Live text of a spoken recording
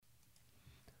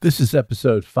This is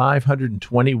episode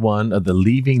 521 of the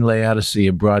Leaving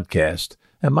Laodicea broadcast,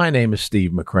 and my name is Steve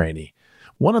McCraney.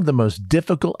 One of the most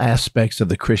difficult aspects of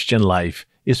the Christian life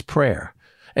is prayer,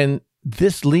 and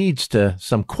this leads to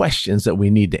some questions that we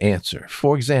need to answer.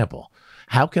 For example,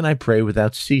 how can I pray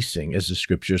without ceasing, as the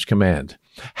scriptures command?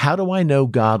 How do I know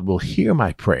God will hear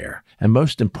my prayer? And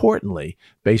most importantly,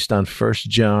 based on 1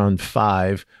 John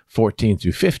 5:14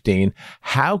 through 15,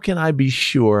 how can I be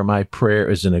sure my prayer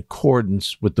is in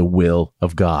accordance with the will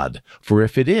of God? For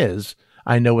if it is,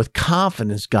 I know with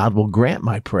confidence God will grant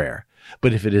my prayer.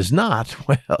 But if it is not,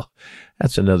 well,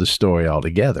 that's another story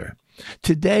altogether.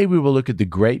 Today, we will look at the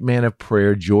great man of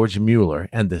prayer, George Mueller,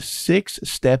 and the 6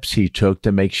 steps he took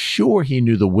to make sure he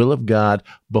knew the will of God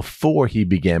before he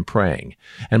began praying.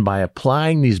 And by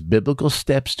applying these biblical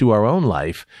steps to our own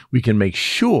life, we can make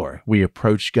sure we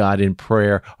approach God in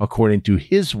prayer according to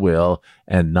his will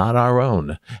and not our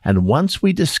own. And once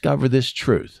we discover this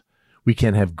truth, we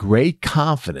can have great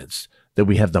confidence that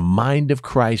we have the mind of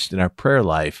Christ in our prayer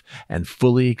life and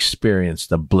fully experience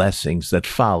the blessings that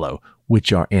follow,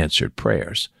 which are answered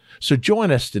prayers. So join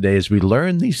us today as we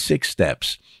learn these 6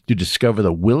 steps to discover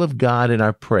the will of God in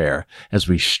our prayer as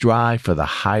we strive for the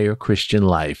higher Christian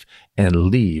life and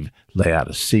leave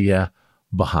Laodicea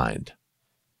behind.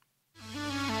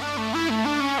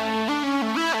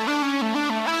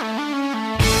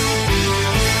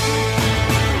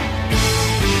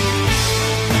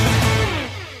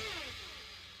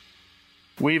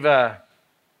 We've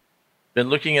been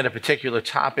looking at a particular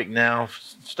topic now,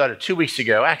 started 2 weeks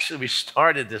ago. Actually, we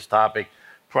started this topic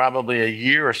probably a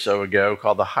year or so ago,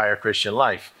 called the higher Christian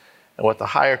life. And what the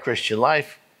higher Christian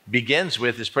life begins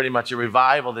with is pretty much a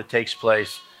revival that takes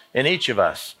place in each of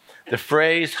us. The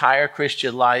phrase higher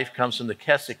Christian life comes from the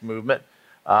Keswick movement,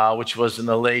 which was in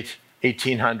the late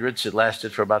 1800s. It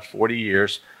lasted for about 40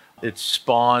 years. It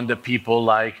spawned people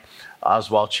like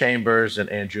Oswald Chambers and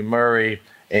Andrew Murray,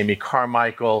 Amy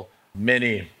Carmichael,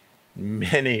 many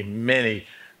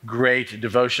great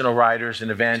devotional writers and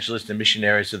evangelists and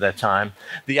missionaries of that time.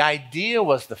 The idea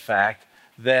was the fact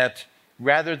that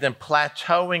rather than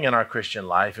plateauing in our Christian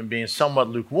life and being somewhat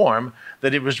lukewarm,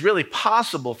 that it was really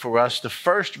possible for us to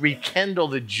first rekindle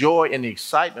the joy and the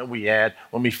excitement we had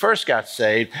when we first got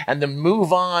saved and then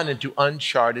move on into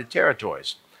uncharted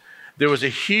territories. There was a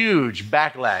huge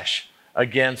backlash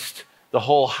against the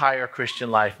whole higher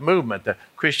Christian life movement. The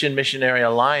Christian Missionary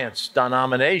Alliance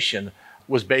denomination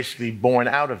was basically born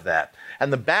out of that.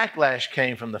 And the backlash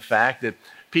came from the fact that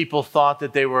people thought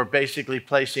that they were basically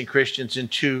placing Christians in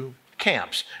 2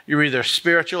 camps. You're either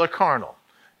spiritual or carnal.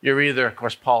 You're either, of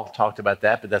course, Paul talked about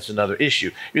that, but that's another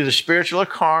issue. You're either spiritual or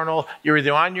carnal. You're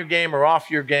either on your game or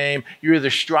off your game. You're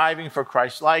either striving for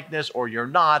Christ likeness or you're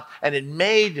not. And it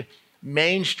made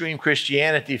mainstream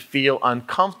Christianity feel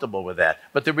uncomfortable with that.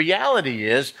 But the reality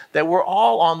is that we're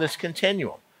all on this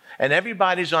continuum, and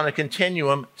everybody's on a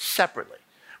continuum separately.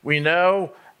 We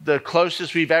know the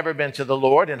closest we've ever been to the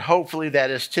Lord, and hopefully that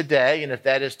is today. And if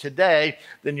that is today,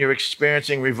 then you're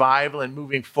experiencing revival and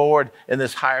moving forward in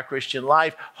this higher Christian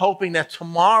life, hoping that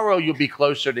tomorrow you'll be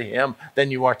closer to him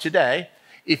than you are today.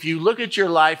 If you look at your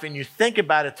life and you think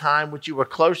about a time which you were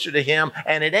closer to him,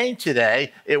 and it ain't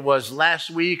today, it was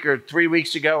last week or 3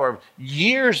 weeks ago or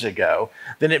years ago,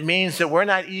 then it means that we're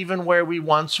not even where we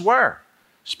once were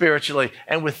spiritually.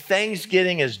 And with things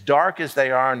getting as dark as they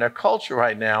are in our culture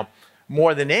right now,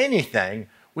 more than anything,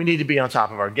 we need to be on top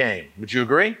of our game. Would you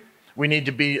agree? We need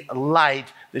to be a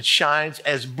light that shines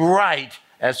as bright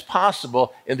as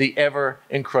possible in the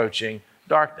ever-encroaching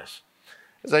darkness.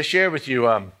 As I shared with you,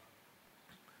 a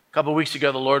couple of weeks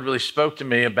ago, the Lord really spoke to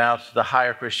me about the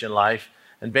higher Christian life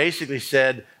and basically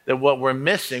said that what we're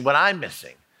missing, what I'm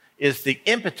missing, is the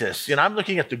impetus. I'm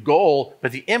looking at the goal,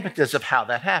 but the impetus of how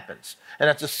that happens. And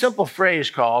that's a simple phrase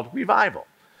called revival.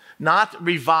 Not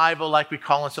revival like we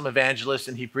call in some evangelists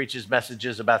and he preaches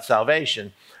messages about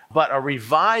salvation, but a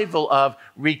revival of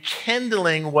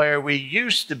rekindling where we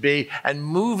used to be and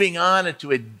moving on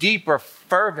into a deeper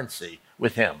fervency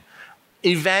with him.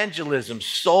 Evangelism,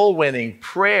 soul winning,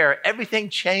 prayer, everything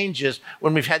changes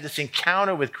when we've had this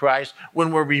encounter with Christ,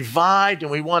 when we're revived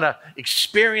and we want to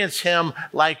experience him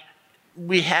like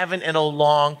we haven't in a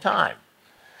long time.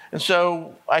 And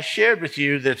so I shared with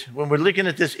you that when we're looking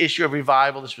at this issue of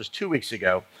revival, this was 2 weeks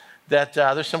ago, that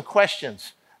there's some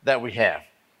questions that we have.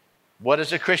 What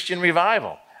is a Christian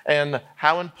revival? and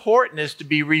how important it is to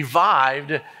be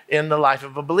revived in the life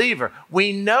of a believer.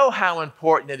 We know how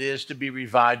important it is to be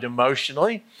revived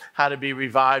emotionally, how to be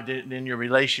revived in your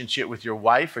relationship with your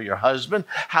wife or your husband,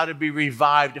 how to be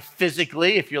revived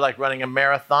physically if you're like running a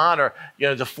marathon or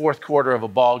the fourth quarter of a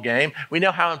ball game. We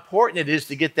know how important it is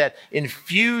to get that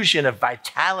infusion of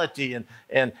vitality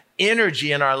and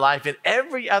energy in our life in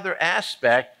every other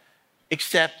aspect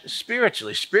except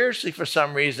spiritually. Spiritually, for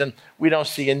some reason, we don't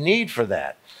see a need for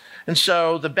that. And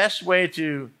so the best way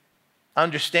to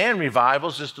understand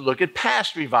revivals is to look at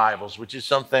past revivals, which is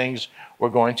some things we're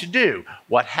going to do.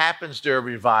 What happens during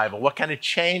revival? What kind of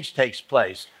change takes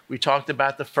place? We talked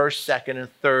about the first, second,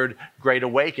 and third Great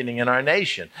Awakening in our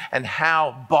nation, and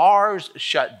how bars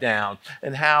shut down,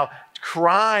 and how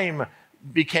crime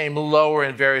became lower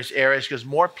in various areas because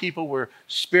more people were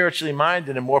spiritually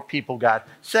minded and more people got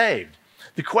saved.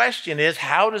 The question is,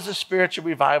 how does a spiritual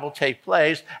revival take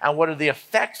place, and what are the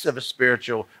effects of a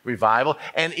spiritual revival?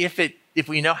 And if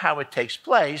we know how it takes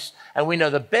place and we know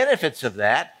the benefits of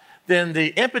that, then the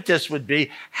impetus would be,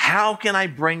 how can I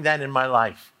bring that in my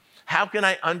life? How can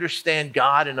I understand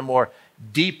God in a more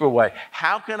deeper way?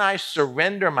 How can I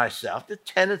surrender myself, the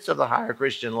tenets of the higher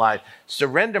Christian life,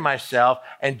 surrender myself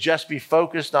and just be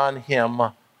focused on Him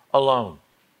alone?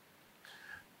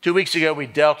 2 weeks ago, we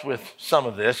dealt with some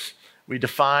of this. We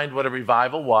defined what a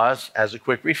revival was as a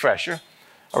quick refresher.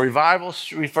 A revival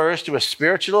refers to a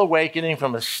spiritual awakening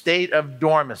from a state of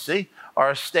dormancy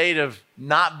or a state of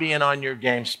not being on your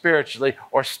game spiritually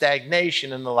or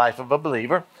stagnation in the life of a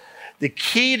believer. The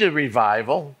key to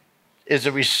revival is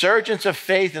a resurgence of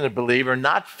faith in the believer,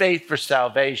 not faith for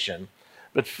salvation,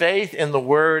 but faith in the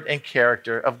word and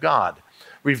character of God.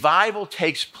 Revival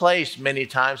takes place many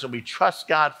times when we trust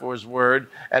God for His word,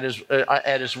 at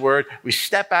His word. We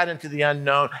step out into the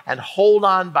unknown and hold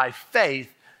on by faith,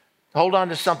 hold on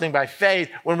to something by faith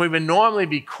when we would normally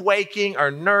be quaking or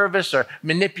nervous or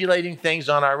manipulating things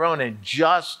on our own, and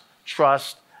just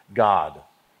trust God.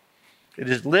 It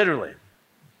is literally,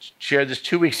 shared this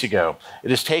 2 weeks ago,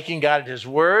 it is taking God at His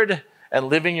word and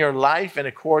living your life in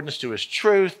accordance to His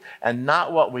truth and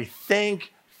not what we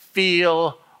think,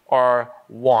 feel, or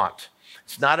want.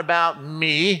 It's not about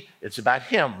me, it's about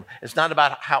Him. It's not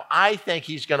about how I think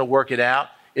He's going to work it out,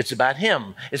 it's about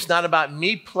Him. It's not about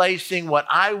me placing what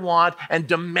I want and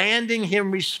demanding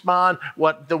Him respond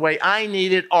the way I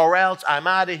need it, or else I'm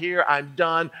out of here, I'm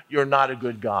done, you're not a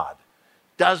good God.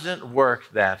 Doesn't work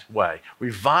that way.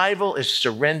 Revival is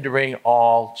surrendering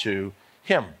all to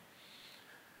Him.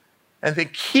 And the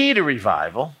key to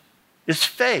revival is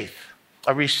faith,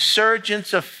 a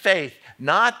resurgence of faith,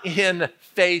 not in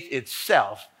faith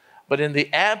itself, but in the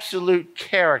absolute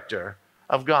character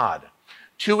of God.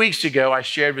 2 weeks ago, I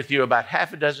shared with you about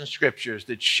half a dozen scriptures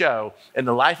that show in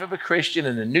the life of a Christian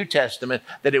in the New Testament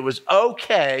that it was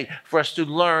okay for us to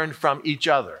learn from each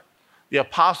other. The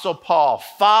Apostle Paul,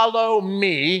 follow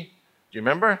me, do you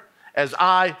remember? As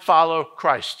I follow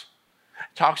Christ.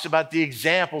 Talks about the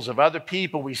examples of other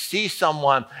people. We see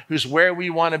someone who's where we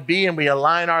want to be and we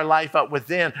align our life up with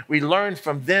them. We learn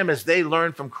from them as they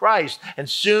learn from Christ. And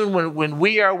soon when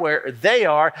we are where they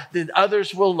are, then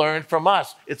others will learn from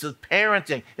us. It's a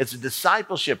parenting, it's a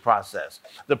discipleship process.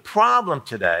 The problem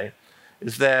today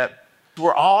is that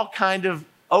we're all kind of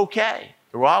okay.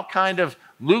 We're all kind of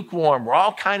lukewarm. We're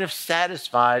all kind of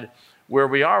satisfied where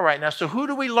we are right now. So who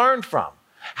do we learn from?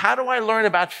 How do I learn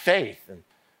about faith? And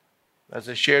as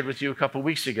I shared with you a couple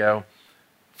weeks ago,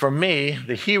 for me,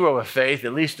 the hero of faith,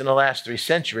 at least in the last 3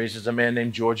 centuries, is a man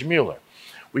named George Mueller.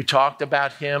 We talked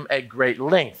about him at great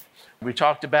length. We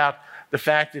talked about the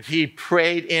fact that he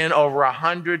prayed in over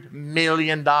 $100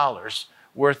 million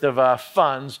worth of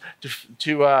funds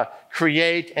to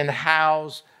create and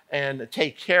house and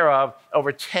take care of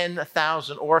over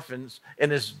 10,000 orphans in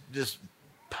this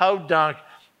podunk,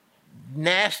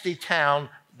 nasty town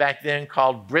back then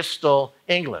called Bristol,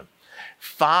 England.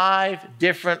 5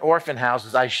 different orphan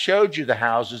houses. I showed you the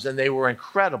houses, and they were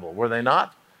incredible, were they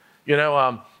not?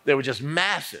 They were just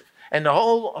massive. And the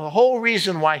whole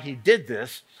reason why he did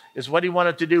this is what he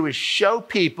wanted to do is show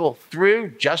people through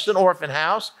just an orphan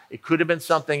house, it could have been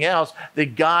something else,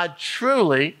 that God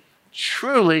truly,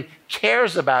 truly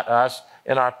cares about us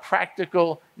and our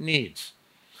practical needs.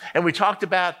 And we talked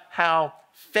about how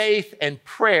faith and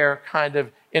prayer kind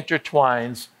of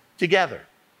intertwines together.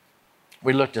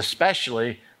 We looked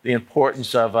especially the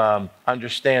importance of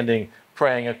understanding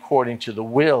praying according to the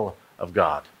will of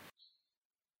God,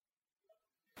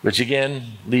 which again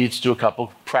leads to a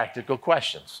couple practical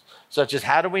questions, such as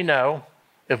how do we know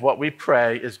if what we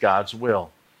pray is God's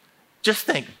will? Just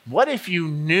think, what if you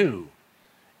knew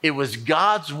It was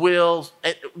God's will.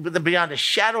 Beyond a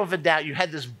shadow of a doubt, you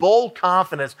had this bold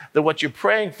confidence that what you're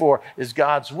praying for is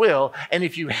God's will. And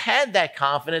if you had that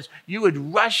confidence, you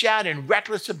would rush out in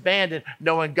reckless abandon,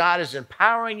 knowing God is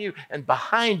empowering you and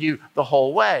behind you the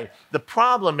whole way. The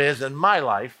problem is, in my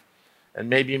life, and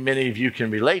maybe many of you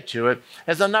can relate to it,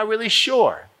 is I'm not really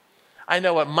sure. I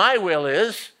know what my will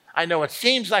is. I know it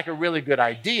seems like a really good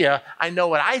idea. I know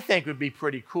what I think would be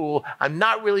pretty cool. I'm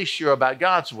not really sure about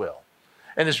God's will.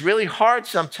 And it's really hard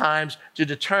sometimes to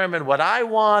determine what I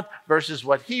want versus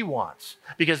what he wants.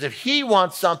 Because if he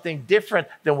wants something different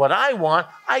than what I want,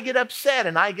 I get upset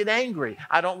and I get angry.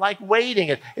 I don't like waiting.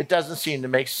 It doesn't seem to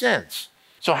make sense.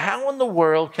 So how in the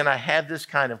world can I have this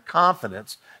kind of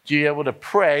confidence to be able to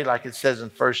pray, like it says in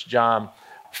 1 John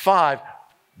 5,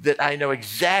 that I know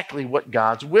exactly what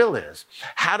God's will is?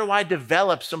 How do I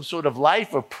develop some sort of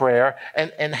life of prayer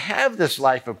and have this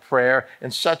life of prayer in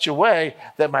such a way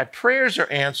that my prayers are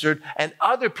answered and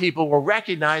other people will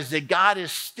recognize that God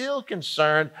is still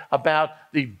concerned about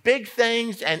the big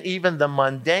things and even the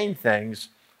mundane things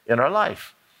in our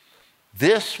life?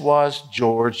 This was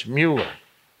George Mueller.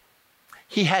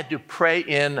 He had to pray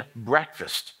in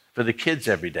breakfast for the kids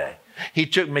every day. He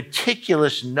took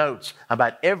meticulous notes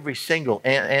about every single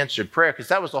answered prayer, because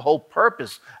that was the whole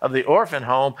purpose of the orphan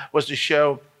home, was to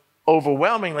show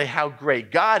overwhelmingly how great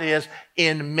God is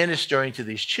in ministering to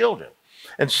these children.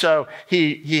 And so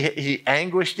he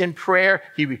anguished in prayer.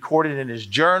 He recorded in his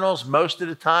journals most of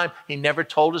the time. He never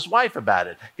told his wife about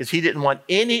it because he didn't want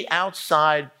any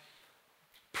outside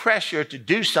pressure to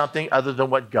do something other than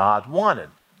what God wanted.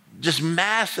 Just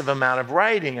massive amount of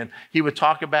writing. And he would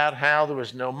talk about how there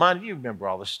was no money. You remember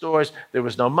all the stories. There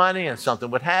was no money and something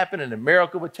would happen and a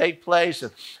miracle would take place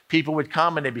and people would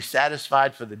come and they'd be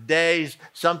satisfied for the days.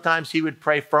 Sometimes he would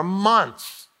pray for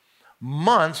months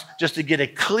just to get a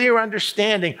clear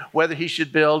understanding whether he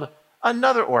should build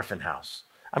another orphan house.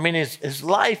 I mean, his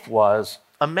life was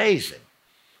amazing.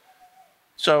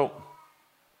 So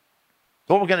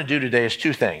what we're going to do today is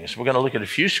two things. We're going to look at a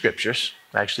few scriptures,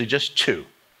 actually just two,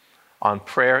 on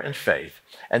prayer and faith.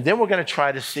 And then we're going to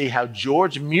try to see how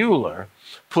George Mueller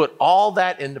put all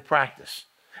that into practice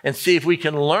and see if we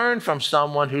can learn from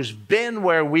someone who's been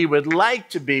where we would like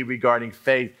to be regarding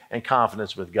faith and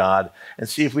confidence with God, and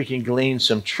see if we can glean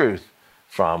some truth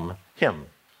from him.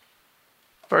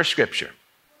 First scripture,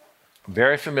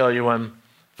 very familiar one,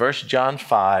 1 John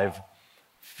 5,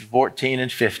 14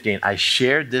 and 15. I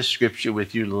shared this scripture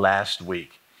with you last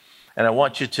week, and I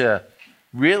want you to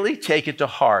really take it to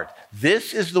heart.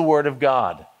 This is the word of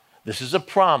God. This is a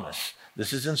promise.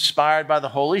 This is inspired by the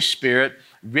Holy Spirit,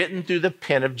 written through the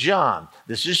pen of John.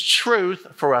 This is truth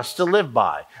for us to live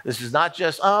by. This is not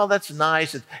just, oh, that's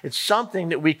nice. It's something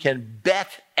that we can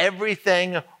bet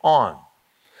everything on.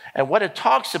 And what it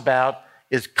talks about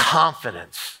is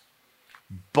confidence,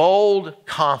 bold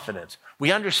confidence.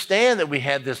 We understand that we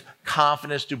have this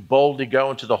confidence to boldly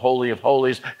go into the Holy of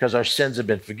Holies because our sins have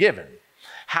been forgiven.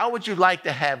 How would you like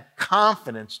to have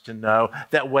confidence to know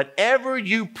that whatever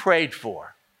you prayed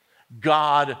for,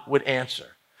 God would answer?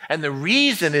 And the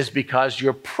reason is because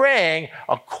you're praying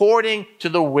according to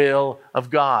the will of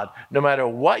God. No matter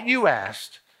what you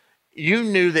asked, you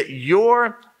knew that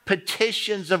your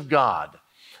petitions of God,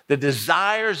 the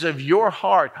desires of your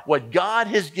heart, what God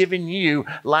has given you,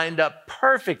 lined up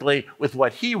perfectly with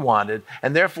what he wanted.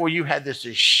 And therefore you had this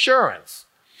assurance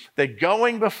that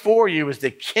going before you is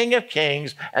the King of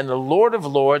Kings and the Lord of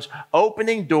Lords,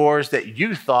 opening doors that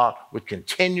you thought would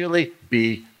continually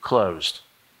be closed.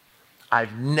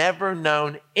 I've never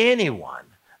known anyone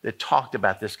that talked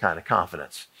about this kind of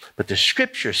confidence, but the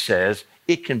scripture says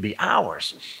it can be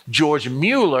ours. George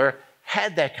Mueller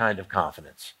had that kind of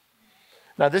confidence.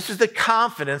 Now, this is the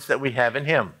confidence that we have in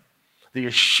him, the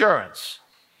assurance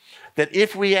that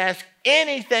if we ask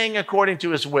anything according to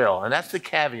his will, and that's the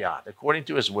caveat, according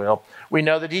to his will, we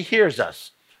know that he hears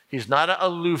us. He's not an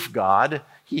aloof God.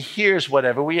 He hears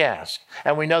whatever we ask.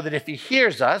 And we know that if he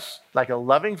hears us, like a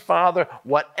loving father,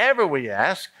 whatever we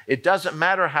ask, it doesn't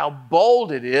matter how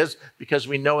bold it is, because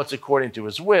we know it's according to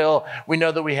his will. We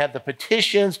know that we have the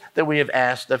petitions that we have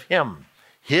asked of him.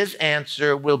 His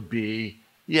answer will be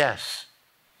yes.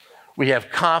 We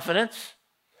have confidence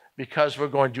because we're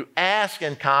going to ask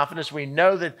in confidence. We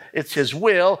know that it's his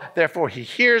will. Therefore, he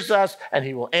hears us and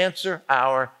he will answer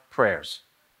our prayers.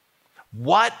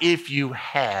 What if you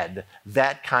had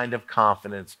that kind of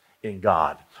confidence in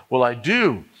God? Well, I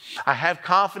do. I have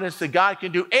confidence that God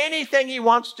can do anything he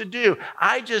wants to do.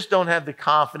 I just don't have the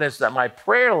confidence that my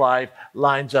prayer life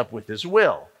lines up with his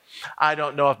will. I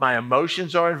don't know if my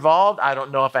emotions are involved. I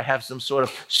don't know if I have some sort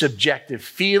of subjective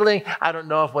feeling. I don't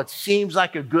know if what seems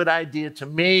like a good idea to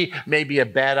me may be a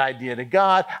bad idea to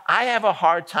God. I have a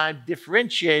hard time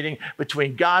differentiating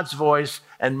between God's voice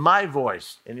and my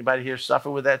voice. Anybody here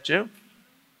suffer with that too?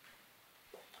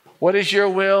 What is your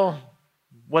will?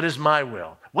 What is my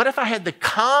will? What if I had the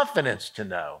confidence to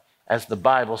know, as the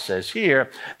Bible says here,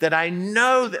 that I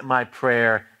know that my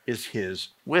prayer is his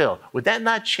will? Would that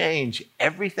not change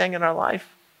everything in our life?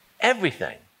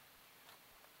 Everything.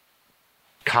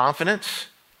 Confidence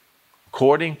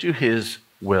according to his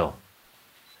will.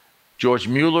 George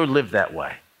Mueller lived that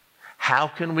way. How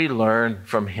can we learn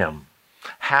from him?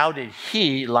 How did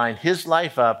he line his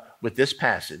life up with this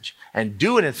passage and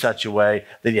do it in such a way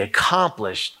that he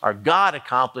accomplished, or God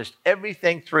accomplished,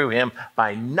 everything through him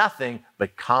by nothing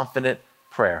but confident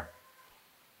prayer?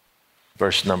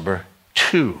 Verse number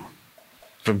 2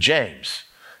 from James.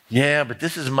 Yeah, but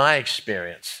this is my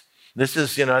experience. This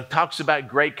is, it talks about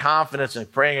great confidence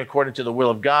and praying according to the will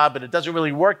of God, but it doesn't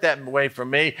really work that way for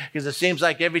me, because it seems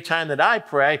like every time that I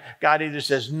pray, God either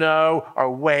says no or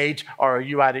wait or are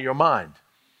you out of your mind.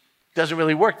 It doesn't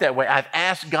really work that way. I've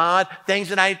asked God things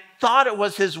that I thought it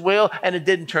was his will and it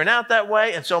didn't turn out that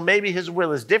way, and so maybe his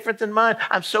will is different than mine.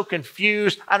 I'm so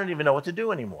confused, I don't even know what to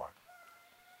do anymore.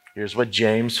 Here's what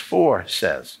James 4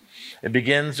 says. It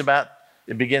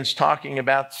begins talking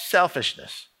about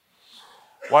selfishness.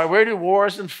 Why, where do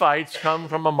wars and fights come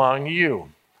from among you?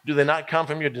 Do they not come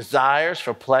from your desires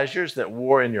for pleasures that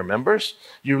war in your members?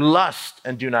 You lust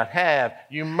and do not have.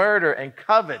 You murder and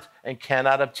covet and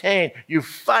cannot obtain. You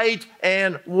fight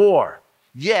and war.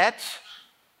 Yet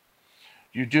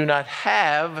you do not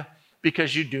have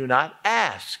because you do not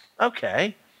ask.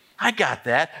 Okay, I got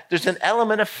that. There's an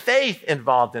element of faith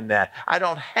involved in that. I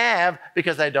don't have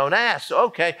because I don't ask. So,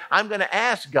 okay, I'm going to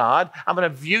ask God. I'm going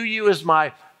to view you as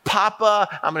my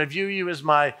Papa. I'm going to view you as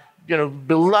my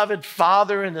beloved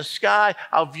Father in the sky.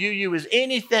 I'll view you as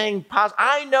anything possible.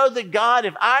 I know that God,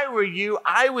 if I were you,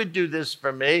 I would do this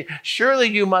for me. Surely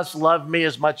you must love me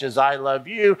as much as I love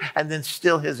you. And then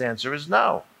still his answer is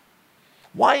no.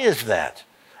 Why is that?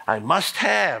 I must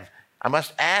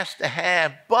ask to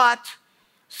have, but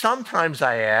sometimes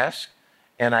I ask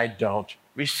and I don't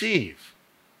receive.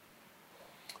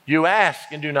 You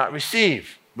ask and do not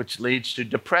receive, which leads to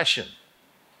depression.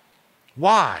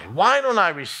 Why? Why don't I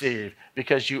receive?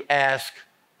 Because you ask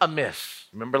amiss.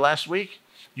 Remember last week?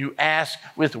 You ask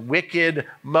with wicked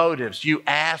motives. You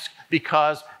ask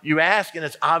because you ask and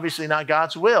it's obviously not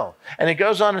God's will. And it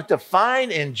goes on to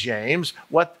define in James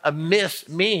what amiss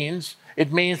means.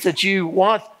 It means that you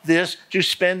want this to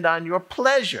spend on your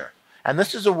pleasure. And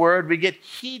this is a word we get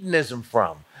hedonism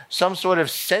from. Some sort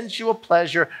of sensual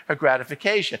pleasure or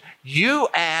gratification. You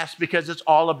ask because it's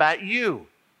all about you.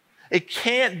 It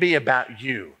can't be about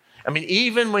you. I mean,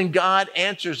 even when God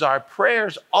answers our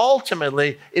prayers,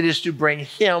 ultimately, it is to bring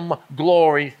him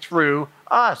glory through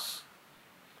us.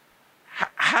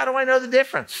 How do I know the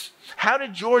difference? How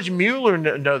did George Mueller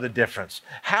know the difference?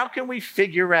 How can we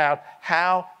figure out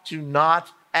how to not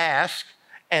ask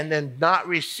and then not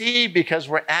receive because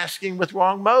we're asking with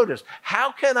wrong motives?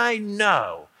 How can I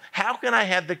know? How can I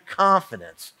have the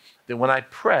confidence that when I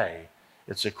pray,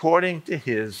 it's according to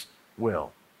his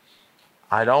will?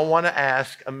 I don't want to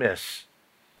ask amiss,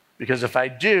 because if I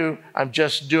do, I'm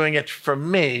just doing it for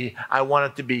me. I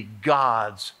want it to be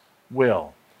God's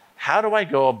will. How do I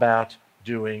go about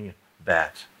doing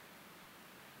that?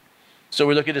 So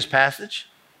we look at this passage,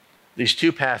 these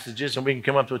two passages, and we can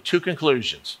come up with two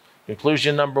conclusions.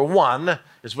 Conclusion number 1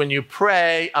 is when you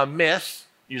pray amiss,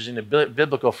 using the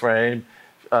biblical phrase,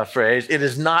 it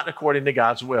is not according to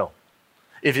God's will.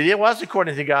 If it was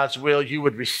according to God's will, you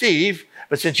would receive.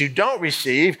 But since you don't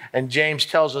receive, and James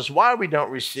tells us why we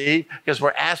don't receive, because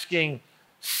we're asking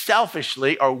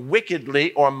selfishly or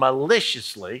wickedly or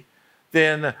maliciously,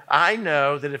 then I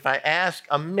know that if I ask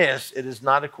amiss, it is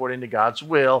not according to God's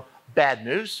will. Bad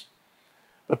news.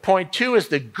 But point 2 is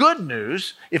the good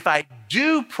news. If I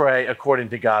do pray according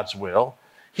to God's will,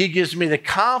 he gives me the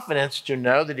confidence to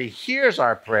know that he hears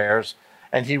our prayers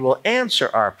and he will answer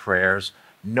our prayers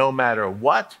no matter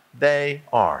what they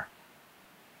are.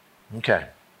 Okay.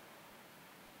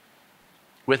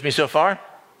 With me so far?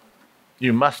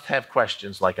 You must have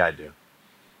questions like I do.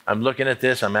 I'm looking at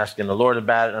this, I'm asking the Lord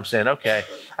about it, and I'm saying, okay,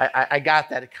 I got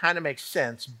that. It kind of makes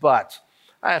sense, but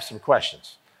I have some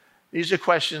questions. These are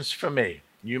questions for me.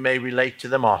 You may relate to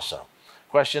them also.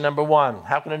 Question number 1,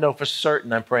 how can I know for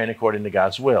certain I'm praying according to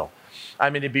God's will? I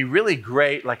mean, it'd be really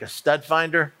great, like a stud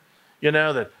finder,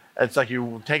 that It's like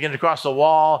you're taking it across the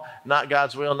wall, not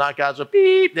God's will, not God's will.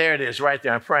 Beep, there it is, right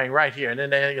there. I'm praying right here. And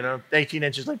then, 18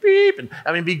 inches, like beep. And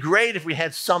it'd be great if we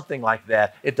had something like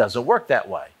that. It doesn't work that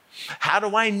way. How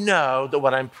do I know that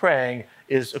what I'm praying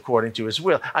is according to his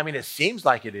will? It seems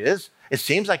like it is. It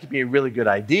seems like it'd be a really good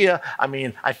idea.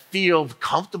 I feel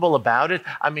comfortable about it.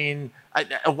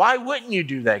 Why wouldn't you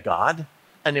do that, God?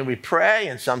 And then we pray,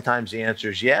 and sometimes the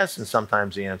answer is yes, and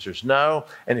sometimes the answer is no.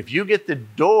 And if you get the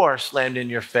door slammed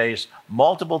in your face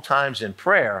multiple times in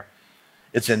prayer,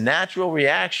 it's a natural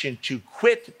reaction to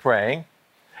quit praying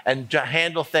and to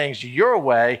handle things your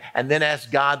way, and then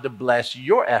ask God to bless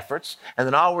your efforts. And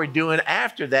then all we're doing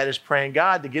after that is praying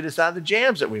God to get us out of the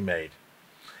jams that we made.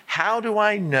 How do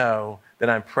I know that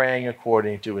I'm praying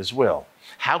according to his will?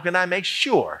 How can I make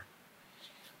sure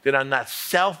that I'm not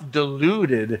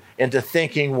self-deluded into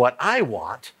thinking what I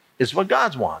want is what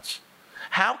God wants?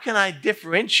 How can I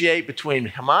differentiate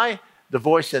between the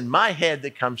voice in my head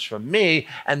that comes from me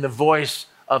and the voice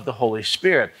of the Holy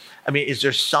Spirit? Is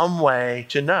there some way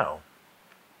to know?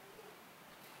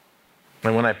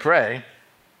 And when I pray,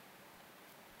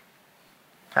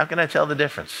 how can I tell the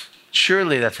difference?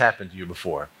 Surely that's happened to you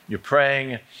before. You're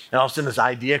praying, and all of a sudden this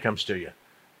idea comes to you.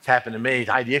 It's happened to me.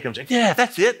 The idea comes, yeah,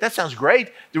 that's it. That sounds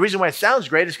great. The reason why it sounds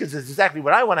great is because it's exactly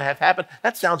what I want to have happen.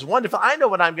 That sounds wonderful. I know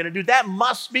what I'm going to do. That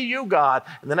must be you, God.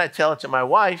 And then I tell it to my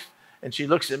wife, and she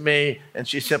looks at me, and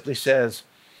she simply says,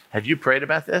 have you prayed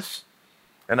about this?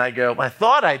 And I go, I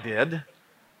thought I did.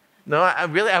 No,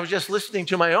 I was just listening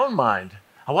to my own mind.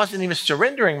 I wasn't even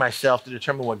surrendering myself to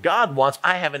determine what God wants.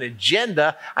 I have an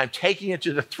agenda. I'm taking it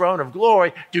to the throne of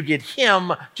glory to get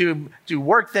him to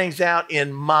work things out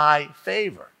in my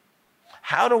favor.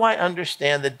 How do I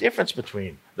understand the difference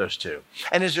between those two?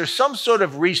 And is there some sort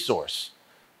of resource?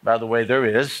 By the way, there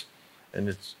is, and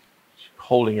it's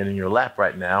holding it in your lap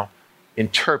right now,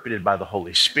 interpreted by the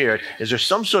Holy Spirit. Is there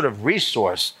some sort of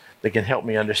resource that can help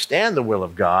me understand the will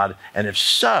of God? And if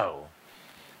so,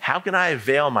 how can I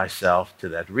avail myself to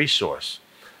that resource?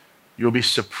 You'll be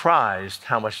surprised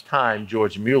how much time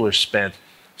George Mueller spent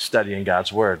studying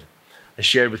God's Word. I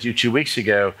shared with you 2 weeks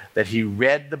ago that he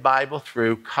read the Bible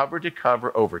through cover to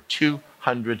cover over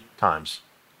 200 times.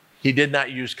 He did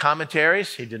not use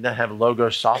commentaries. He did not have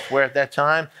Logos software at that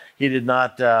time. He did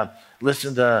not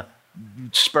listen to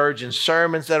Spurgeon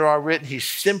sermons that are written. He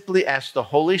simply asked the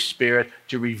Holy Spirit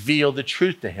to reveal the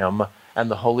truth to him,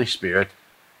 and the Holy Spirit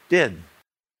did.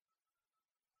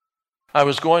 I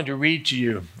was going to read to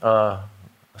you a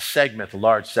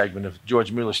large segment of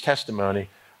George Mueller's testimony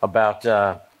about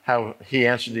how he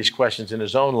answered these questions in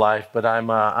his own life, but I'm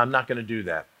not going to do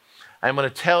that. I'm going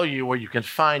to tell you where you can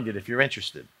find it if you're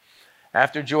interested.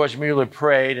 After George Mueller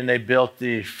prayed and they built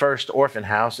the first orphan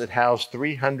house, it housed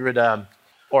 300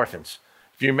 orphans.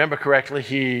 If you remember correctly,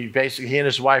 he and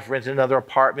his wife rented another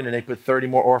apartment, and they put 30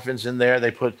 more orphans in there.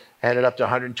 They had it up to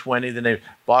 120. Then they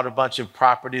bought a bunch of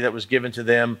property that was given to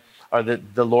them, or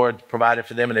that the Lord provided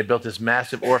for them, and they built this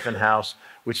massive orphan house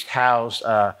which housed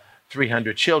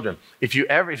 300 children. If you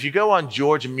go on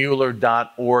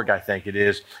georgemueller.org, I think it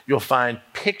is, you'll find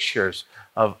pictures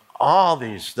of all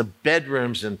the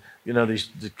bedrooms and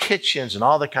the kitchens and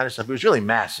all that kind of stuff. It was really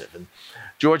massive. And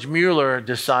George Mueller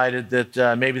decided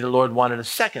that maybe the Lord wanted a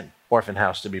second orphan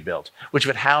house to be built, which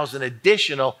would house an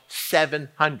additional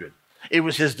 700. It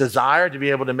was his desire to be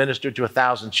able to minister to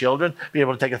 1,000 children, be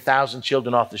able to take 1,000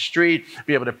 children off the street,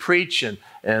 be able to preach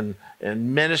and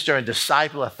minister and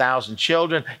disciple 1,000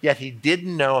 children, yet he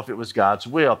didn't know if it was God's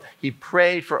will. He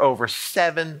prayed for over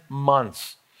 7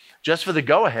 months just for the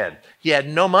go-ahead. He had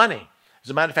no money. As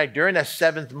a matter of fact, during that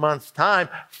 7th month's time,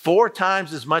 4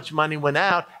 times as much money went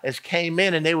out as came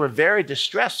in, and they were very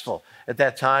distressful at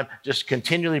that time, just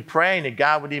continually praying that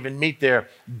God would even meet their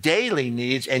daily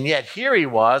needs. And yet here he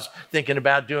was thinking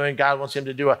about God wants him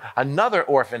to do another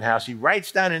orphan house. He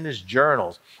writes down in his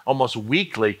journals almost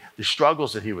weekly the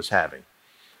struggles that he was having.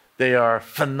 They are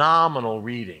phenomenal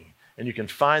reading, and you can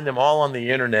find them all on the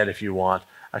internet if you want.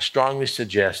 I strongly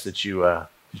suggest that you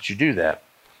do that.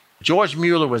 George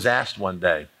Mueller was asked one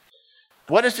day,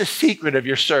 what is the secret of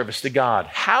your service to God?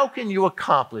 How can you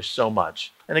accomplish so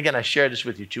much? And again, I shared this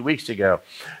with you 2 weeks ago.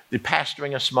 The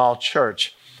pastoring a small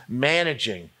church,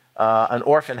 managing an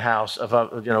orphan house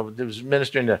that was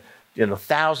ministering to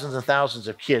thousands and thousands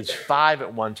of kids, 5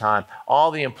 at one time. All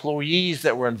the employees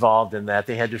that were involved in that,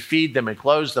 they had to feed them and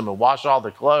clothe them and wash all the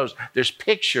clothes. There's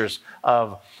pictures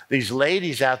of these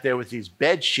ladies out there with these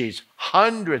bed sheets,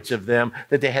 hundreds of them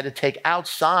that they had to take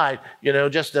outside,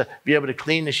 just to be able to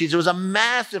clean the sheets. It was a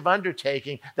massive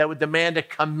undertaking that would demand a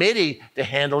committee to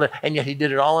handle it, and yet he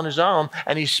did it all on his own,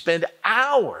 and he spent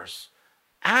hours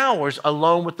hours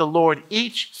alone with the Lord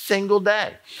each single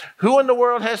day. Who in the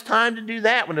world has time to do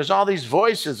that when there's all these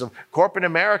voices of corporate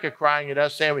America crying at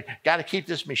us saying we got to keep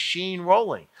this machine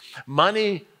rolling?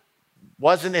 Money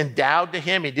wasn't endowed to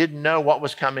him. He didn't know what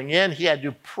was coming in. He had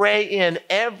to pray in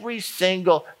every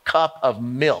single cup of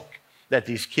milk that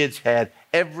these kids had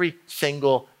every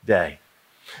single day.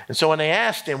 And so when they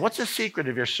asked him, what's the secret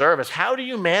of your service? How do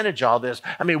you manage all this?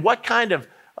 I mean, what kind of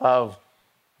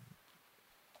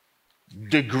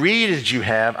degree did you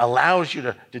have allows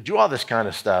you to do all this kind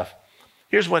of stuff?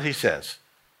 Here's what he says.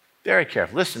 Very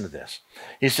careful. Listen to this.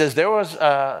 He says,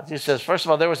 first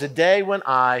of all, there was a day when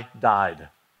I died.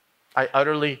 I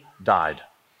utterly died.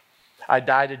 I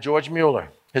died to George Mueller,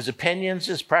 his opinions,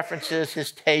 his preferences,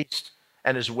 his taste,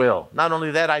 and his will. Not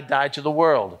only that, I died to the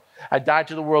world. I died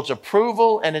to the world's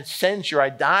approval and its censure. I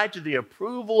died to the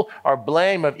approval or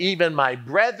blame of even my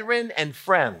brethren and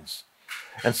friends.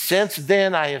 And since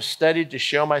then, I have studied to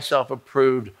show myself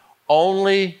approved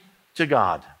only to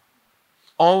God.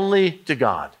 Only to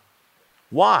God.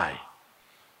 Why?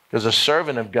 Because a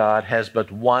servant of God has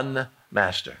but one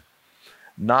master.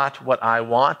 Not what I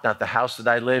want, not the house that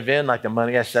I live in, like the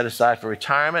money I set aside for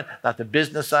retirement, not the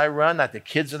business I run, not the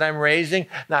kids that I'm raising,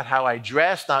 not how I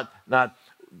dress, not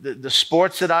the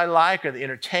sports that I like or the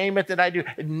entertainment that I do.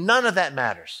 None of that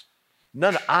matters.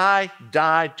 I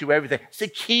died to everything. It's the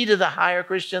key to the higher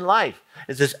Christian life.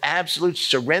 It's this absolute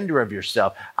surrender of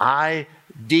yourself. I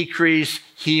decrease,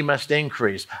 he must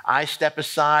increase. I step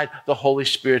aside, the Holy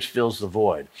Spirit fills the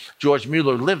void. George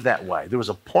Mueller lived that way. There was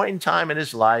a point in time in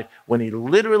his life when he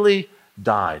literally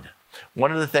died.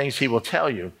 One of the things he will tell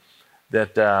you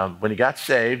that when he got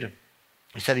saved,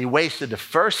 he said he wasted the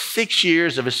first 6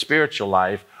 years of his spiritual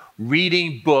life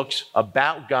reading books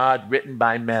about God written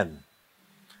by men.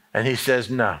 And he says,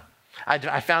 no.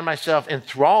 I found myself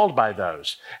enthralled by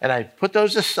those. And I put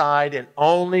those aside and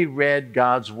only read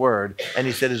God's word. And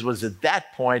he said it was at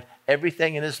that point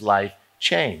everything in his life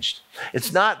changed.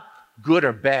 It's not good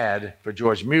or bad for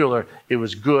George Mueller. It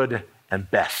was good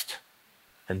and best.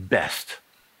 And best.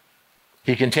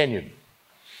 He continued,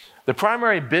 the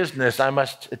primary business I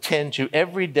must attend to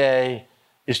every day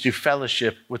is to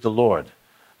fellowship with the Lord.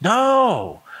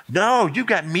 No, you've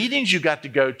got meetings you got to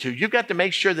go to. You've got to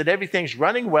make sure that everything's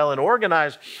running well and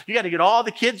organized. You got to get all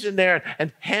the kids in there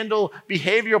and handle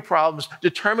behavioral problems,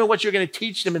 determine what you're going to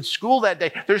teach them in school that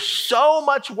day. There's so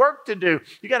much work to do.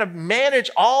 You got to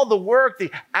manage all the work,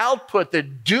 the output, the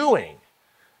doing.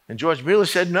 And George Mueller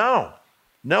said, no,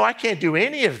 I can't do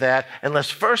any of that unless,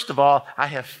 first of all, I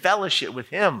have fellowship with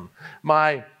him.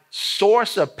 My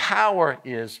source of power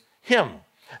is him.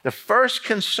 The first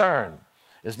concern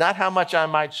is not how much I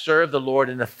might serve the Lord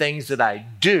in the things that I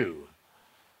do,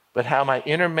 but how my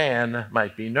inner man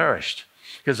might be nourished.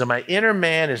 Because if my inner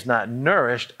man is not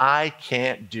nourished, I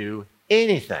can't do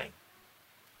anything.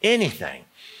 Anything.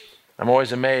 I'm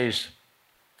always amazed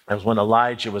as when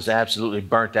Elijah was absolutely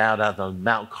burnt out on the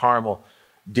Mount Carmel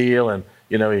deal, and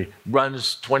he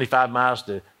runs 25 miles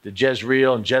to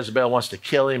Jezreel, and Jezebel wants to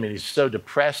kill him, and he's so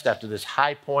depressed after this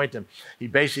high point, and he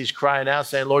basically is crying out,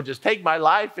 saying, Lord, just take my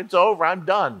life. It's over. I'm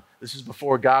done. This is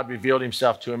before God revealed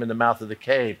himself to him in the mouth of the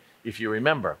cave, if you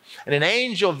remember. And an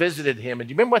angel visited him, and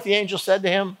do you remember what the angel said to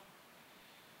him?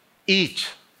 Eat.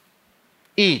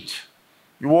 You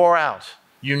wore out.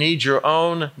 You need your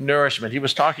own nourishment. He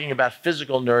was talking about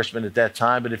physical nourishment at that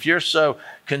time, but if you're so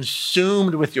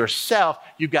consumed with yourself,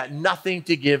 you've got nothing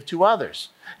to give to others.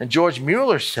 And George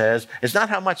Mueller says, it's not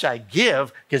how much I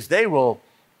give, because they will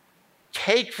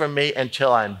take from me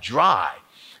until I'm dry.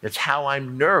 It's how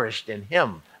I'm nourished in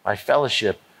him, my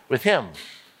fellowship with him.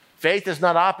 Faith does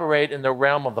not operate in the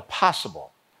realm of the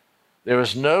possible. There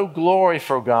is no glory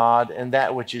for God in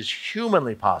that which is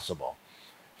humanly possible.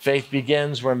 Faith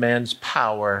begins where man's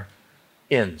power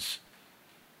ends.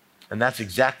 And that's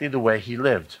exactly the way he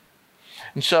lived.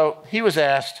 And so he was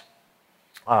asked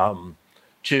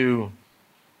to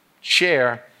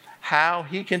share how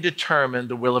he can determine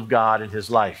the will of God in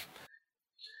his life.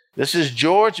 This is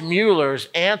George Mueller's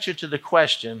answer to the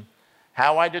question,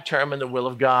 how I determine the will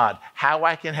of God, how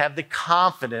I can have the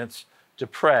confidence to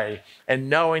pray and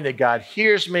knowing that God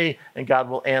hears me and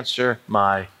God will answer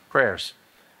my prayers.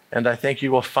 And I think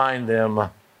you will find them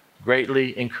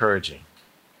greatly encouraging.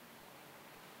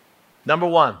 Number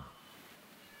one,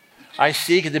 I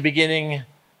seek at the beginning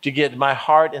to get my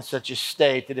heart in such a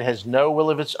state that it has no will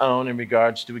of its own in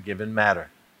regards to a given matter.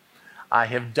 I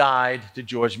have died to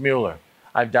George Mueller.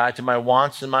 I've died to my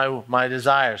wants and my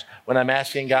desires. When I'm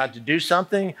asking God to do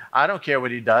something, I don't care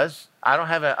what he does. I don't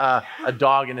have a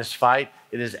dog in this fight.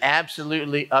 It is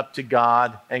absolutely up to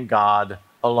God and God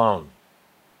alone.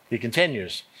 He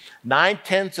continues,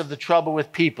 9/10 of the trouble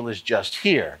with people is just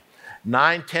here.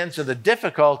 9/10 of the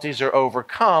difficulties are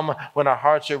overcome when our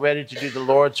hearts are ready to do the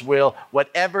Lord's will,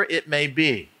 whatever it may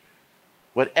be.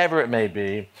 Whatever it may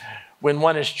be. When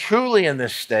one is truly in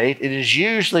this state, it is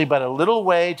usually but a little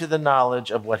way to the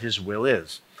knowledge of what his will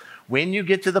is. When you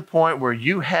get to the point where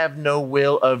you have no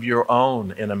will of your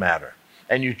own in a matter,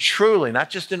 and you truly, not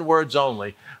just in words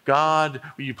only, God,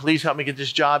 will you please help me get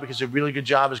this job because it's a really good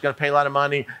job, it's going to pay a lot of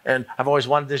money, and I've always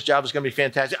wanted this job, it's going to be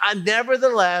fantastic.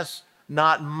 Nevertheless,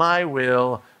 not my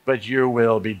will, but your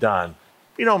will be done.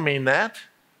 You don't mean that.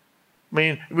 I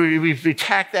mean, we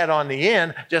tack that on the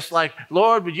end, just like,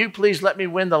 Lord, would you please let me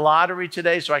win the lottery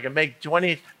today so I can make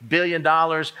 $20 billion?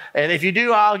 And if you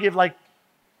do, I'll give like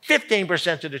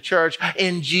 15% to the church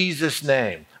in Jesus'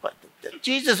 name. But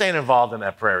Jesus ain't involved in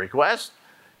that prayer request.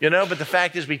 But the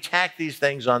fact is we tack these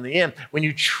things on the end. When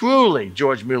you truly,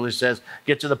 George Mueller says,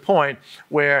 get to the point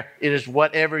where it is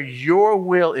whatever your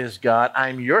will is, God,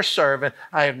 I'm your servant.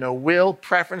 I have no will,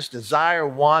 preference, desire,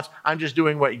 wants. I'm just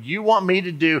doing what you want me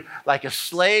to do, like a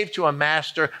slave to a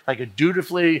master, like a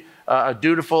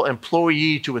dutiful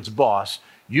employee to its boss.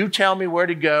 You tell me where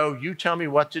to go. You tell me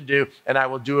what to do, and I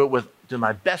will do it to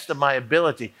my best of my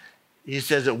ability. He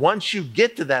says that once you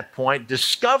get to that point,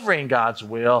 discovering God's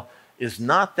will is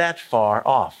not that far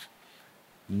off.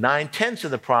 9/10 of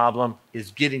the problem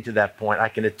is getting to that point. I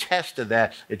can attest to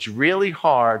that. It's really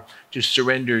hard to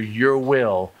surrender your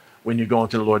will when you're going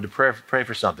to the Lord to pray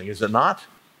for something, is it not?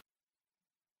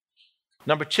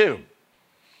 Number 2,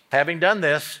 having done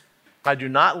this, I do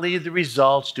not leave the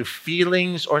results to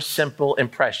feelings or simple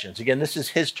impressions. Again, this is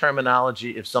his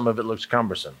terminology if some of it looks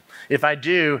cumbersome. If I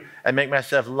do, I make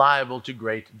myself liable to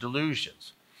great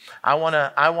delusions. I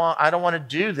don't want to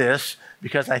do this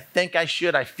because I think I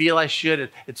should. I feel I should.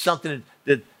 It's something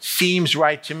that seems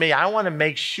right to me. I want to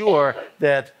make sure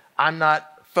that I'm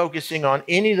not focusing on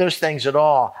any of those things at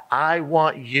all. I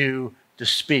want you to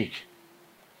speak.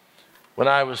 When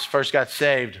I first got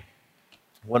saved,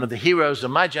 one of the heroes of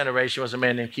my generation was a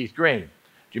man named Keith Green. Do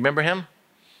you remember him?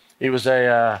 He was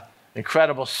an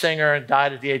incredible singer,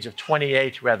 died at the age of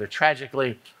 28, rather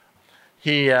tragically.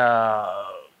 He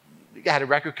had a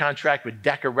record contract with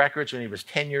Decca Records when he was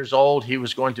 10 years old. He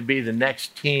was going to be the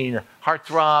next teen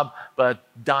heartthrob, but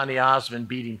Donny Osmond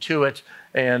beat him to it.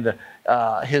 And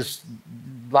his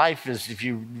life is, if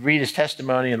you read his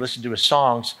testimony and listen to his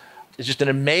songs, it's just an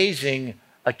amazing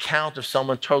account of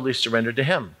someone totally surrendered to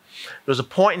him. There was a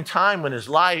point in time in his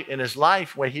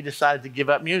life where he decided to give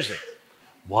up music.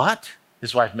 What?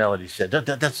 His wife Melody said,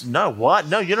 what?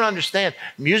 No, you don't understand.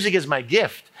 Music is my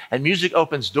gift, and music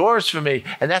opens doors for me,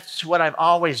 and that's what I've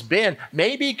always been.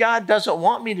 Maybe God doesn't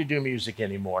want me to do music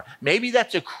anymore. Maybe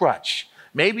that's a crutch.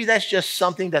 Maybe that's just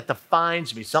something that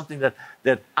defines me, something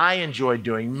that I enjoy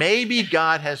doing. Maybe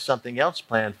God has something else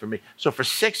planned for me. So for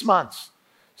 6 months,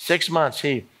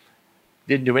 he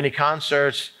didn't do any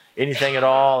concerts, anything at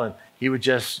all, and he would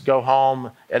just go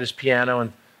home at his piano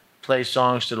and play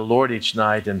songs to the Lord each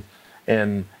night.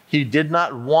 And he did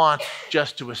not want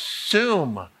just to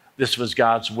assume this was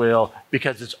God's will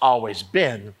because it's always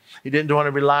been. He didn't want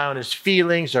to rely on his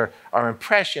feelings or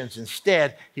impressions.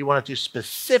 Instead, he wanted to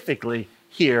specifically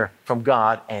hear from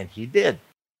God, and he did.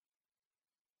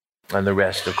 And the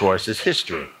rest, of course, is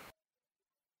history.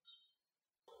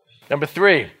 Number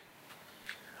 3,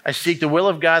 I seek the will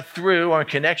of God through or in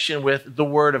connection with the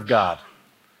Word of God.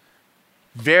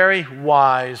 Very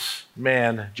wise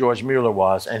man George Mueller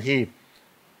was, and he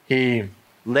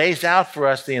lays out for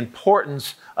us the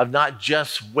importance of not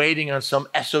just waiting on some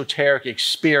esoteric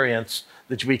experience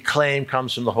that we claim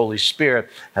comes from the Holy Spirit.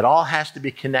 It all has to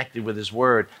be connected with his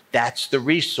Word. That's the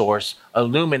resource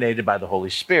illuminated by the Holy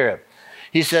Spirit.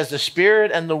 He says the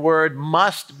Spirit and the Word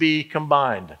must be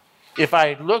combined. If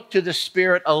I look to the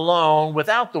Spirit alone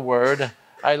without the Word,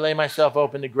 I lay myself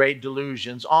open to great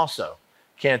delusions also.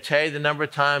 Can't tell you the number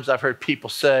of times I've heard people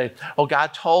say, oh,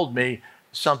 God told me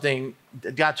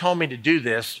to do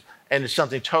this, and it's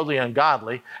something totally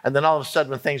ungodly. And then all of a sudden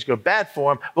when things go bad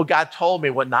for him, well, God told me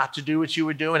what not to do, what you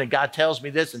were doing, and God tells me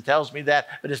this and tells me that,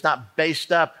 but it's not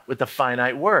based up with the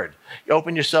finite Word. You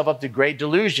open yourself up to great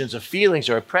delusions of feelings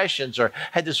or oppressions, or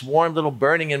had this warm little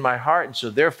burning in my heart, and so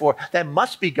therefore that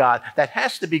must be God. That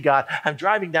has to be God. I'm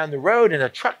driving down the road and a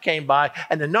truck came by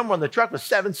and the number on the truck was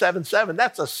 777.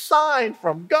 That's a sign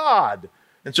from God.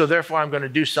 And so therefore I'm going to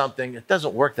do something. It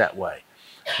doesn't work that way.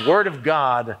 The Word of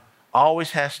God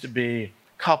always has to be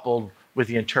coupled with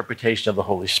the interpretation of the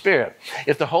Holy Spirit.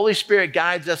 If the Holy Spirit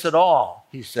guides us at all,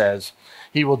 he says,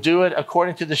 he will do it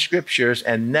according to the Scriptures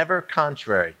and never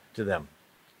contrary to them.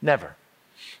 Never.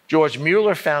 George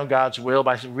Mueller found God's will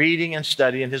by reading and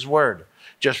studying his word.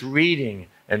 Just reading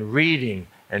and reading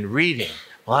and reading.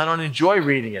 Well, I don't enjoy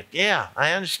reading it. Yeah,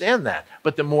 I understand that.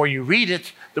 But the more you read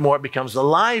it, the more it becomes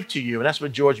alive to you. And that's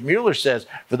what George Mueller says.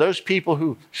 For those people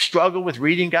who struggle with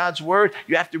reading God's word,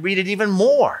 you have to read it even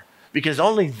more, because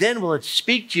only then will it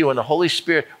speak to you and the Holy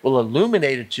Spirit will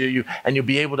illuminate it to you and you'll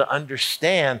be able to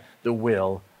understand the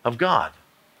will of God.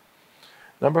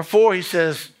 Number 4, he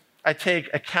says, I take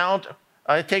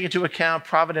into account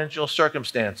providential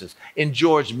circumstances. In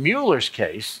George Mueller's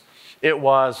case, it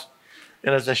was,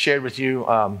 and as I shared with you,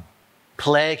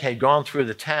 plague had gone through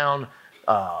the town.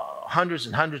 Hundreds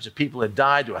and hundreds of people had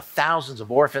died. There were thousands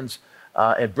of orphans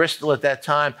at Bristol at that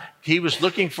time. He was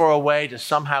looking for a way to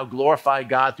somehow glorify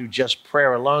God through just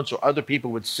prayer alone, so other people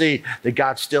would see that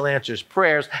God still answers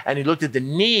prayers. And he looked at the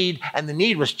need, and the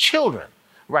need was children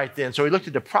right then. So he looked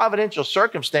at the providential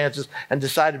circumstances and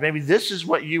decided, maybe this is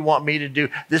what you want me to do.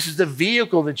 This is the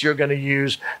vehicle that you're going to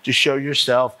use to show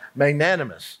yourself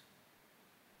magnanimous.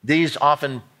 These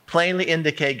often plainly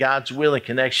indicate God's will in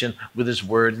connection with his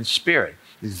word and spirit.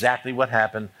 Exactly what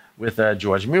happened with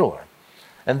George Mueller.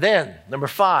 And then, number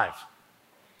 5,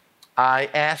 I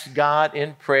ask God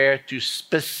in prayer to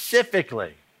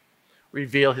specifically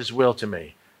reveal his will to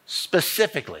me.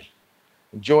 Specifically.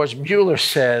 George Mueller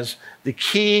says the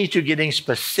key to getting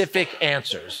specific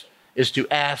answers is to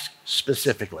ask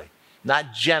specifically.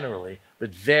 Not generally, but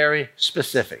very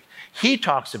specific. He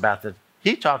talks about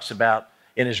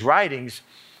in his writings,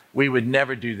 we would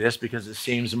never do this because it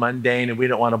seems mundane and we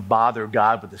don't want to bother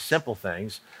God with the simple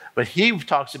things. But he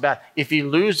talks about if he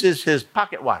loses his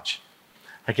pocket watch.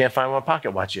 I can't find where my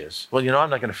pocket watch is. Well, I'm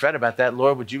not going to fret about that.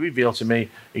 Lord, would you reveal to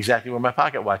me exactly where my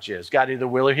pocket watch is? God either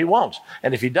will or he won't.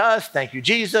 And if he does, thank you,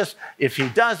 Jesus. If he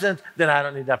doesn't, then I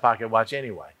don't need that pocket watch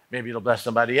anyway. Maybe it'll bless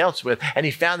somebody else with. And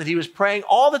he found that he was praying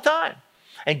all the time.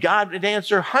 And God would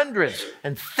answer hundreds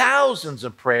and thousands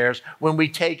of prayers when we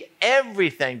take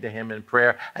everything to him in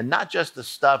prayer and not just the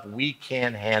stuff we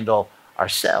can't handle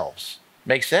ourselves.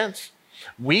 Make sense?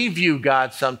 We view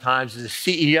God sometimes as a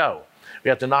CEO. We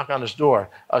have to knock on his door.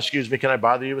 Excuse me, can I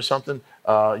bother you with something?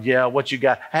 Yeah, what you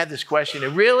got? I had this question.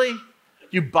 And really?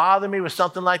 You bother me with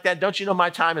something like that? Don't you know my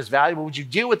time is valuable? Would you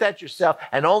deal with that yourself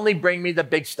and only bring me the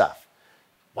big stuff?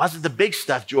 Wasn't the big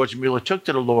stuff George Mueller took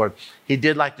to the Lord. He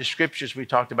did like the scriptures we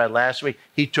talked about last week.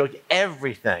 He took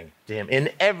everything to him, in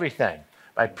everything.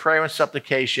 By prayer and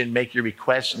supplication, make your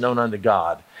requests known unto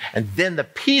God. And then the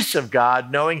peace of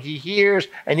God, knowing he hears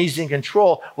and he's in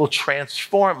control, will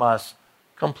transform us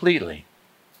completely.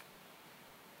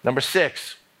 Number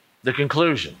 6, the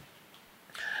conclusion.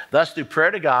 Thus, through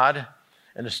prayer to God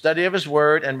and the study of his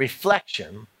word and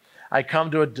reflection, I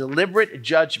come to a deliberate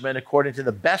judgment according to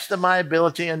the best of my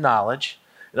ability and knowledge.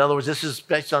 In other words, this is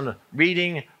based on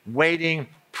reading, waiting,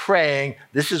 praying.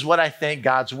 This is what I think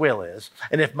God's will is.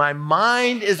 And if my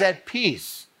mind is at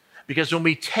peace, because when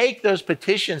we take those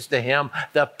petitions to him,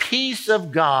 the peace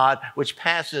of God, which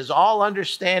passes all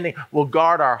understanding, will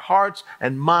guard our hearts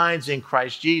and minds in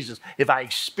Christ Jesus. If I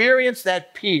experience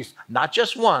that peace, not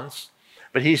just once,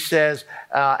 but he says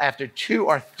after 2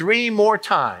 or 3 more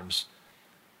times,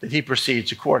 that he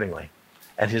proceeds accordingly.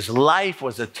 And his life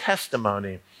was a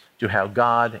testimony to how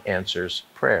God answers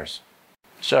prayers.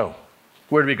 So,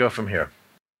 where do we go from here?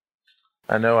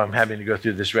 I know I'm having to go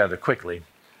through this rather quickly,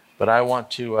 but I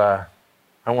want to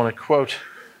quote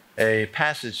a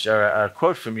passage or a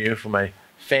quote from you from a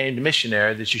famed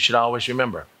missionary that you should always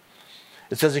remember.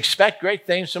 It says, expect great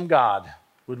things from God.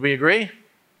 Would we agree?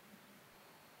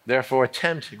 Therefore,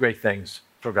 attempt great things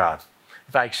for God.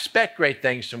 If I expect great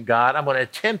things from God, I'm going to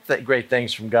attempt great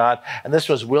things from God. And this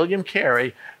was William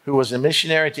Carey, who was a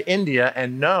missionary to India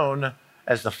and known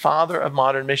as the father of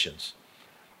modern missions.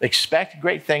 Expect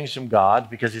great things from God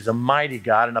because he's a mighty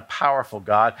God and a powerful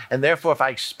God. And therefore, if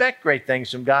I expect great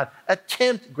things from God,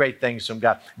 attempt great things from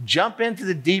God. Jump into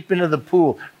the deep end of the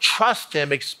pool. Trust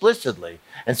him explicitly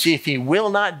and see if he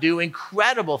will not do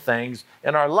incredible things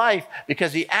in our life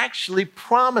because he actually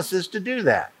promises to do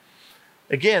that.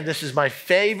 Again, this is my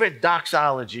favorite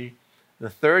doxology, the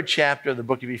 3rd chapter of the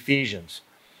book of Ephesians.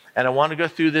 And I want to go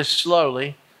through this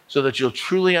slowly so that you'll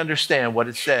truly understand what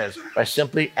it says by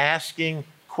simply asking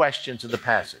questions of the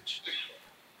passage.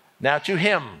 Now to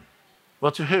him.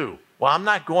 Well, to who? Well, I'm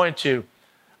not going to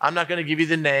give you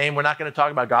the name. We're not going to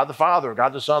talk about God the Father or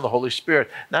God the Son, the Holy Spirit.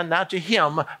 Not to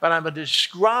him, but I'm going to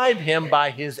describe him by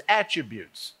his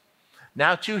attributes.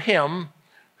 Now to him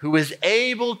who is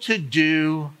able to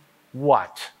do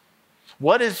what?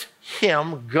 What is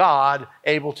him, God,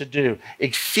 able to do?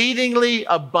 Exceedingly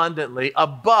abundantly,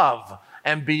 above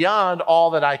and beyond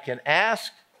all that I can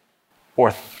ask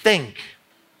or think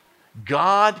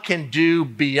God can do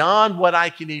beyond what I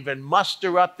can even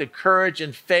muster up the courage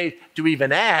and faith to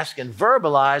even ask and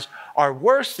verbalize, or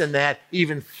worse than that,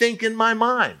 even think in my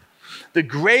mind. The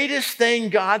greatest thing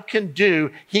God can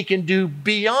do, he can do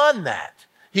beyond that.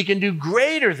 He can do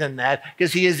greater than that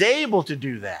because he is able to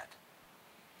do that.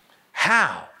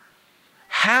 How?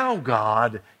 How,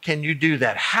 God, can you do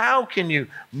that? How can you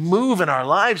move in our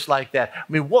lives like that? I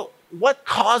mean, what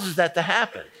causes that to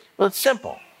happen? Well, it's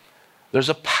simple. There's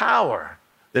a power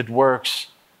that works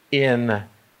in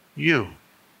you.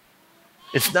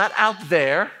 It's not out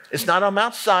there. It's not on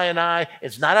Mount Sinai.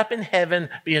 It's not up in heaven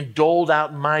being doled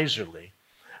out miserly.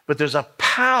 But there's a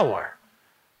power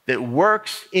that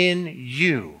works in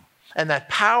you. And that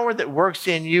power that works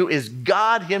in you is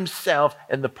God himself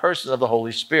in the person of the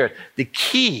Holy Spirit. The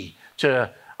key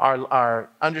to our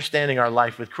understanding our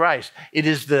life with Christ. It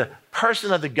is the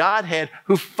person of the Godhead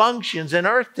who functions in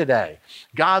earth today.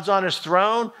 God's on his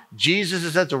throne. Jesus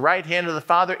is at the right hand of the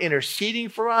Father interceding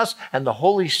for us, and the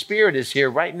Holy Spirit is here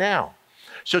right now.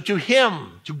 So to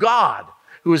him, to God,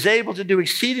 who is able to do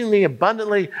exceedingly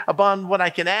abundantly above what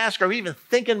I can ask or even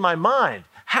think in my mind.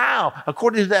 How?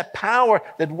 According to that power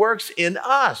that works in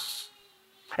us.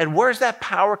 And where's that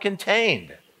power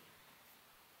contained?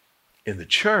 In the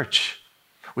church,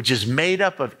 which is made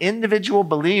up of individual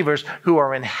believers who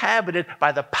are inhabited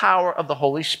by the power of the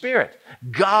Holy Spirit,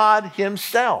 God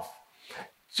himself.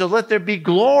 So let there be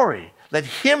glory. Let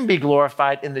him be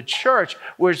glorified in the church,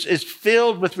 which is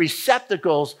filled with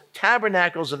receptacles,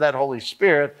 tabernacles of that Holy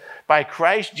Spirit by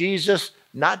Christ Jesus,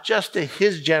 not just to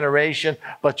his generation,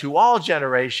 but to all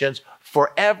generations,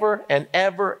 forever and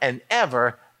ever and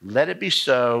ever. Let it be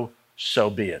so, so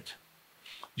be it.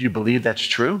 Do you believe that's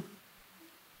true?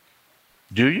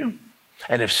 Do you?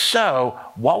 And if so,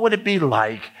 what would it be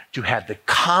like to have the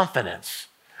confidence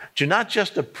to not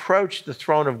just approach the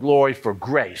throne of glory for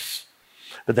grace,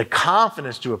 but the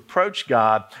confidence to approach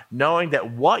God knowing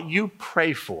that what you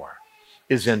pray for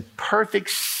is in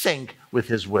perfect sync with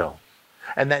his will?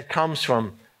 And that comes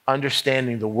from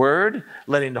understanding the word,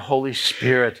 letting the Holy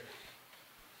Spirit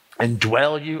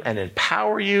indwell you and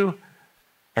empower you,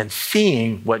 and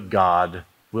seeing what God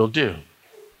will do.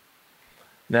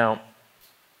 Now,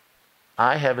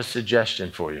 I have a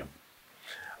suggestion for you.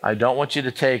 I don't want you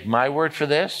to take my word for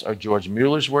this or George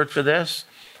Mueller's word for this.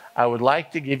 I would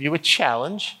like to give you a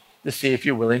challenge to see if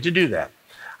you're willing to do that.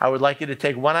 I would like you to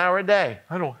take 1 hour a day.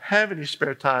 I don't have any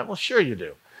spare time. Well, sure you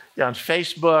do. You're on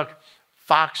Facebook,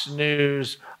 Fox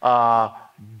News,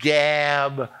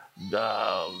 Gab,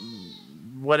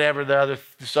 whatever the other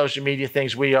social media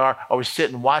things we are, or we sit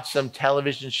and watch some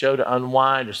television show to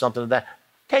unwind or something like that.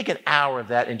 Take an hour of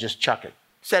that and just chuck it.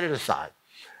 Set it aside.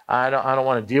 I don't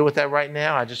want to deal with that right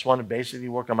now. I just want to basically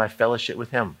work on my fellowship with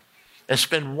him. And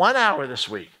spend 1 hour this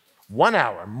week, 1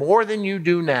 hour, more than you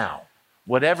do now,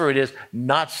 whatever it is,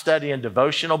 not studying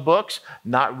devotional books,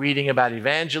 not reading about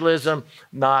evangelism,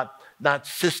 not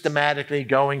systematically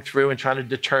going through and trying to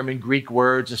determine Greek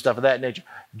words and stuff of that nature.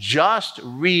 Just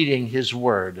reading his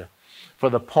word for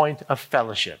the point of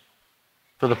fellowship,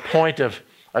 for the point of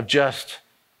just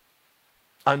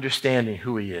understanding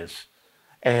who he is.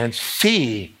 And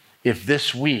see if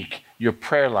this week your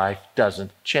prayer life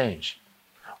doesn't change.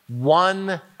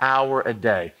 1 hour a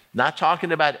day. Not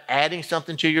talking about adding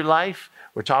something to your life.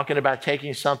 We're talking about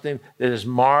taking something that is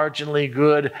marginally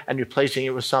good and replacing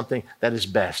it with something that is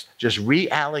best. Just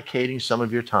reallocating some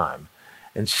of your time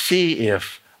and see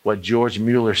if what George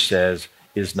Mueller says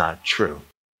is not true.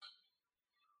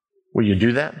 Will you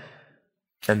do that?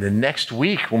 And the next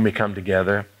week when we come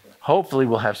together, hopefully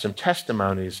we'll have some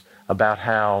testimonies about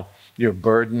how your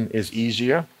burden is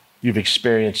easier. You've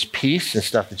experienced peace and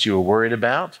stuff that you were worried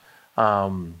about. I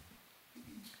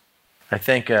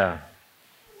think God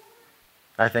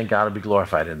will be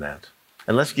glorified in that.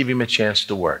 And let's give him a chance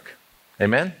to work.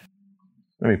 Amen?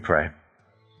 Let me pray.